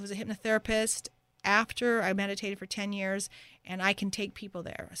I was a hypnotherapist after I meditated for 10 years, and I can take people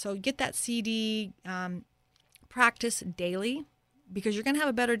there. So get that CD, practice daily, because you're going to have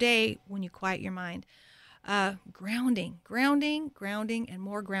a better day when you quiet your mind. Grounding, and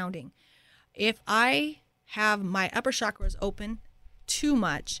more grounding. If I have my upper chakras open too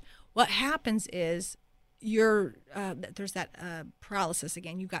much, what happens is there's that paralysis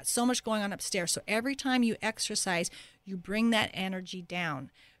again. You've got so much going on upstairs. So every time you exercise, you bring that energy down.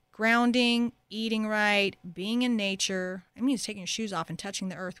 Grounding, eating right, being in nature. I mean, it's taking your shoes off and touching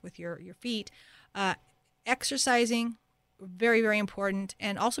the earth with your feet. Exercising, very, very important.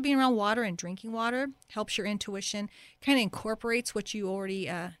 And also being around water and drinking water helps your intuition, kind of incorporates what you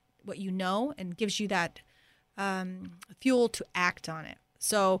already, what you know, and gives you that fuel to act on it.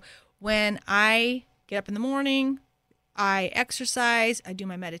 So when I get up in the morning, I exercise, I do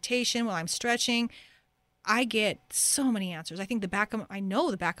my meditation while I'm stretching, I get so many answers. I think I know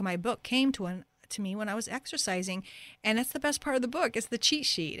the back of my book came to me when I was exercising, and that's the best part of the book. It's the cheat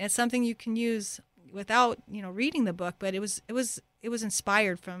sheet. It's something you can use without, reading the book, but it was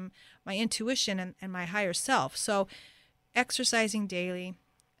inspired from my intuition and my higher self. So exercising daily,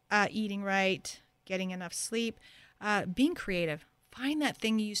 eating right, getting enough sleep, being creative. Find that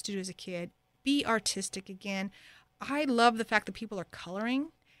thing you used to do as a kid. Be artistic again. I love the fact that people are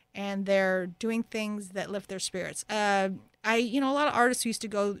coloring and they're doing things that lift their spirits. A lot of artists used to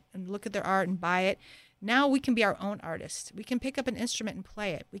go and look at their art and buy it. Now we can be our own artists. We can pick up an instrument and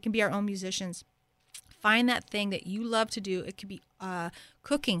play it. We can be our own musicians. Find that thing that you love to do. It could be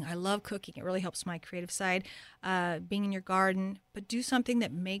cooking. I love cooking. It really helps my creative side. Being in your garden, but do something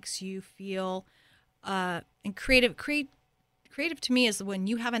that makes you feel and creative. Creative to me is when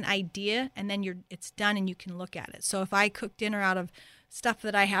you have an idea and then it's done and you can look at it. So if I cook dinner out of stuff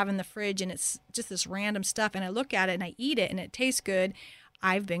that I have in the fridge and it's just this random stuff and I look at it and I eat it and it tastes good,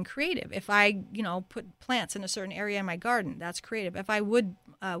 I've been creative. If I, put plants in a certain area in my garden, that's creative. If I would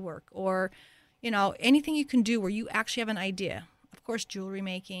work or, anything you can do where you actually have an idea. Of course, jewelry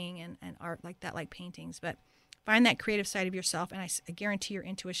making and art like that, like paintings, but find that creative side of yourself and I guarantee your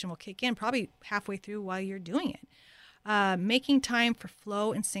intuition will kick in probably halfway through while you're doing it. Making time for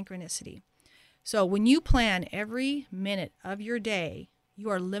flow and synchronicity. So when you plan every minute of your day, you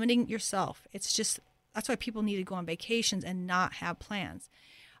are limiting yourself. That's why people need to go on vacations and not have plans.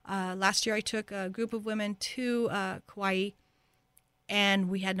 Last year I took a group of women to Kauai and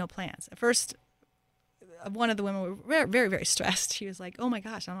we had no plans. At first, one of the women were very, very, very stressed. She was like, oh my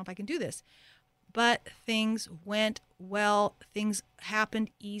gosh, I don't know if I can do this. But things went well. Things happened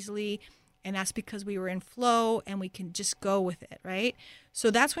easily. And that's because we were in flow and we can just go with it, right?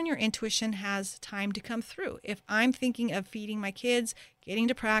 So that's when your intuition has time to come through. If I'm thinking of feeding my kids, getting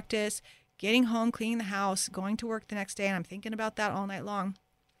to practice, getting home, cleaning the house, going to work the next day, and I'm thinking about that all night long,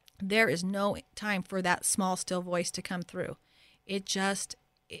 there is no time for that small, still voice to come through.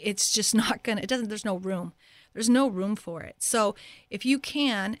 It's just not going to, there's no room. There's no room for it. So if you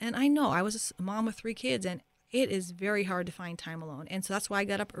can, and I know I was a mom with 3 kids and it is very hard to find time alone. And so that's why I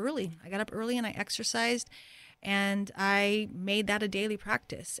got up early. I got up early and I exercised And I made that a daily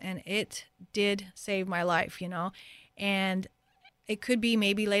practice, and it did save my life, And it could be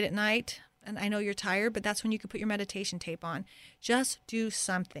maybe late at night, and I know you're tired, but that's when you could put your meditation tape on. Just do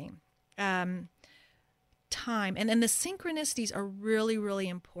something. Time. And then the synchronicities are really, really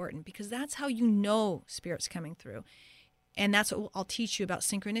important, because that's how you know Spirit's coming through. And that's what I'll teach you about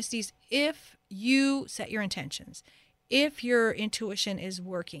synchronicities. If you set your intentions, if your intuition is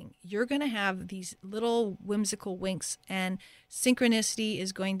working, you're going to have these little whimsical winks, and synchronicity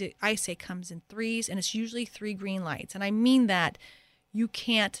is going to, I say, comes in threes, and it's usually 3 green lights. And I mean that you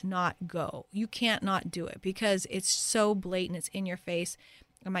can't not go. You can't not do it, because it's so blatant. It's in your face.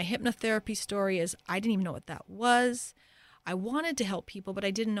 And my hypnotherapy story is I didn't even know what that was. I wanted to help people, but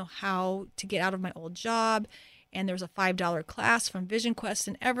I didn't know how to get out of my old job. And there was a $5 class from Vision Quest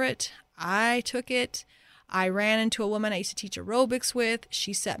in Everett. I took it. I ran into a woman I used to teach aerobics with.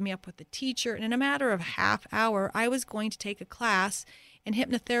 She set me up with a teacher. And in a matter of a half hour, I was going to take a class in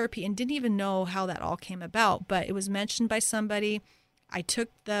hypnotherapy and didn't even know how that all came about. But it was mentioned by somebody. I took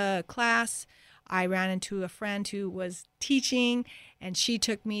the class. I ran into a friend who was teaching, and she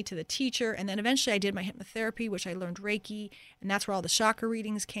took me to the teacher. And then eventually I did my hypnotherapy, which I learned Reiki. And that's where all the chakra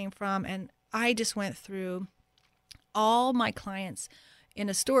readings came from. And I just went through all my clients in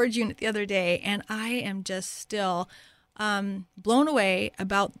a storage unit the other day, and I am just still blown away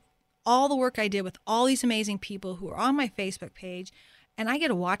about all the work I did with all these amazing people who are on my Facebook page, and I get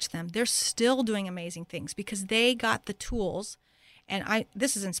to watch them. They're still doing amazing things because they got the tools, and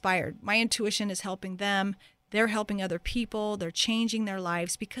this is inspired. My intuition is helping them. They're helping other people. They're changing their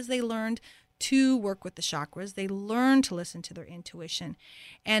lives because they learned to work with the chakras. They learn to listen to their intuition.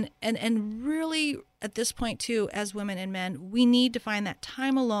 And really at this point too, as women and men, we need to find that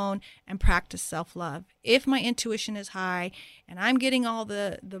time alone and practice self-love. If my intuition is high and I'm getting all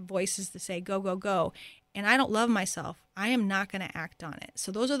the voices to say, go, go, go, and I don't love myself, I am not going to act on it.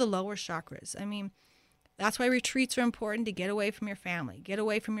 So those are the lower chakras. I mean, that's why retreats are important, to get away from your family, get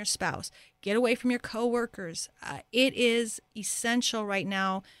away from your spouse, get away from your coworkers. It is essential right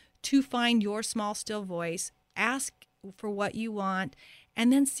now to find your small, still voice, ask for what you want,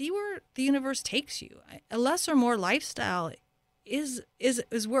 and then see where the universe takes you. A less or more lifestyle is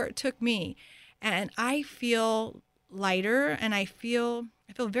where it took me. And I feel lighter, and I feel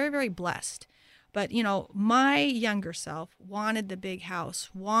very, very blessed. But, my younger self wanted the big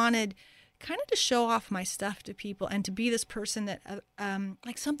house, wanted kind of to show off my stuff to people and to be this person that,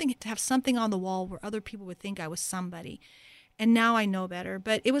 to have something on the wall where other people would think I was somebody. And now I know better,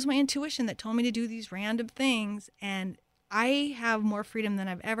 but it was my intuition that told me to do these random things, and I have more freedom than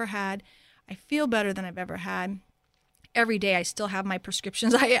I've ever had. I feel better than I've ever had. Every day I still have my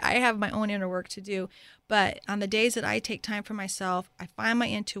prescriptions. I have my own inner work to do, but on the days that I take time for myself, I find my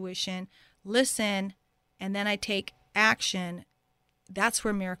intuition, listen, and then I take action. That's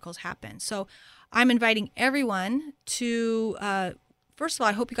where miracles happen. So I'm inviting everyone to first of all,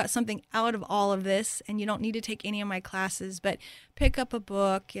 I hope you got something out of all of this, and you don't need to take any of my classes, but pick up a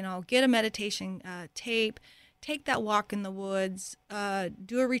book, get a meditation tape, take that walk in the woods,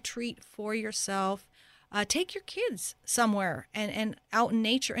 do a retreat for yourself, take your kids somewhere and out in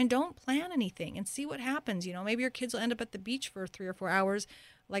nature, and don't plan anything and see what happens. Maybe your kids will end up at the beach for 3 or 4 hours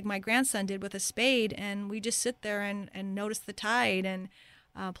like my grandson did with a spade, and we just sit there and notice the tide and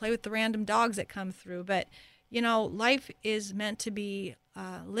play with the random dogs that come through. But life is meant to be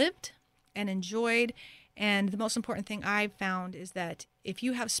lived and enjoyed. And the most important thing I've found is that if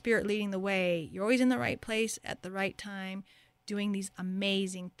you have spirit leading the way, you're always in the right place at the right time doing these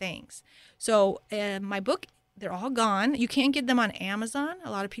amazing things. So my book, they're all gone. You can't get them on Amazon.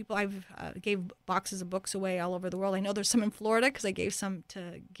 A lot of people, I've gave boxes of books away all over the world. I know there's some in Florida because I gave some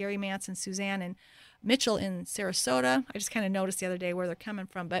to Gary Mance and Suzanne and Mitchell in Sarasota. I just kind of noticed the other day where they're coming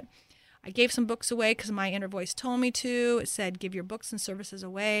from. But I gave some books away because my inner voice told me to. It said, give your books and services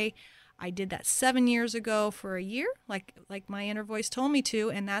away. I did that 7 years ago for a year, like my inner voice told me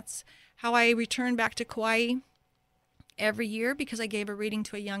to. And that's how I return back to Kauai every year, because I gave a reading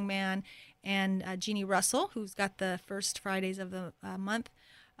to a young man, and Jeannie Russell, who's got the first Fridays of the month.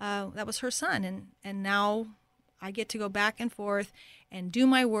 That was her son. And now I get to go back and forth and do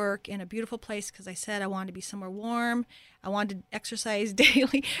my work in a beautiful place, because I said I wanted to be somewhere warm. I wanted to exercise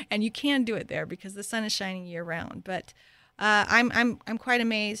daily, and you can do it there because the sun is shining year round. But I'm quite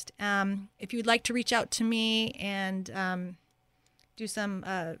amazed. If you'd like to reach out to me and do some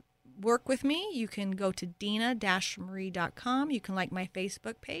work with me, you can go to dena-marie.com. You can like my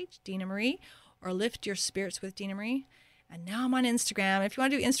Facebook page, Dena Marie, or Lift Your Spirits with Dena Marie. And now I'm on Instagram. If you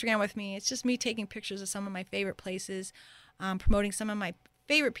want to do Instagram with me, it's just me taking pictures of some of my favorite places, promoting some of my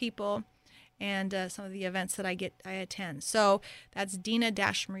favorite people. and some of the events that I attend. So that's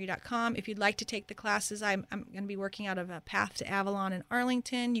dena-marie.com. If you'd like to take the classes, I'm going to be working out of a Path to Avalon in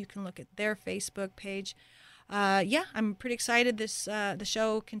Arlington. You can look at their Facebook page. I'm pretty excited. The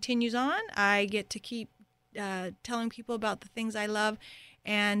show continues on. I get to keep telling people about the things I love,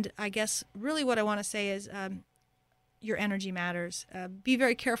 and I guess really what I want to say is your energy matters. Be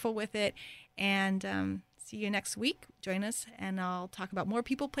very careful with it, and see you next week. Join us, and I'll talk about more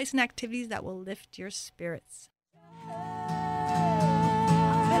people, places, and activities that will lift your spirits.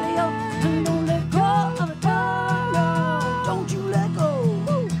 Don't let go.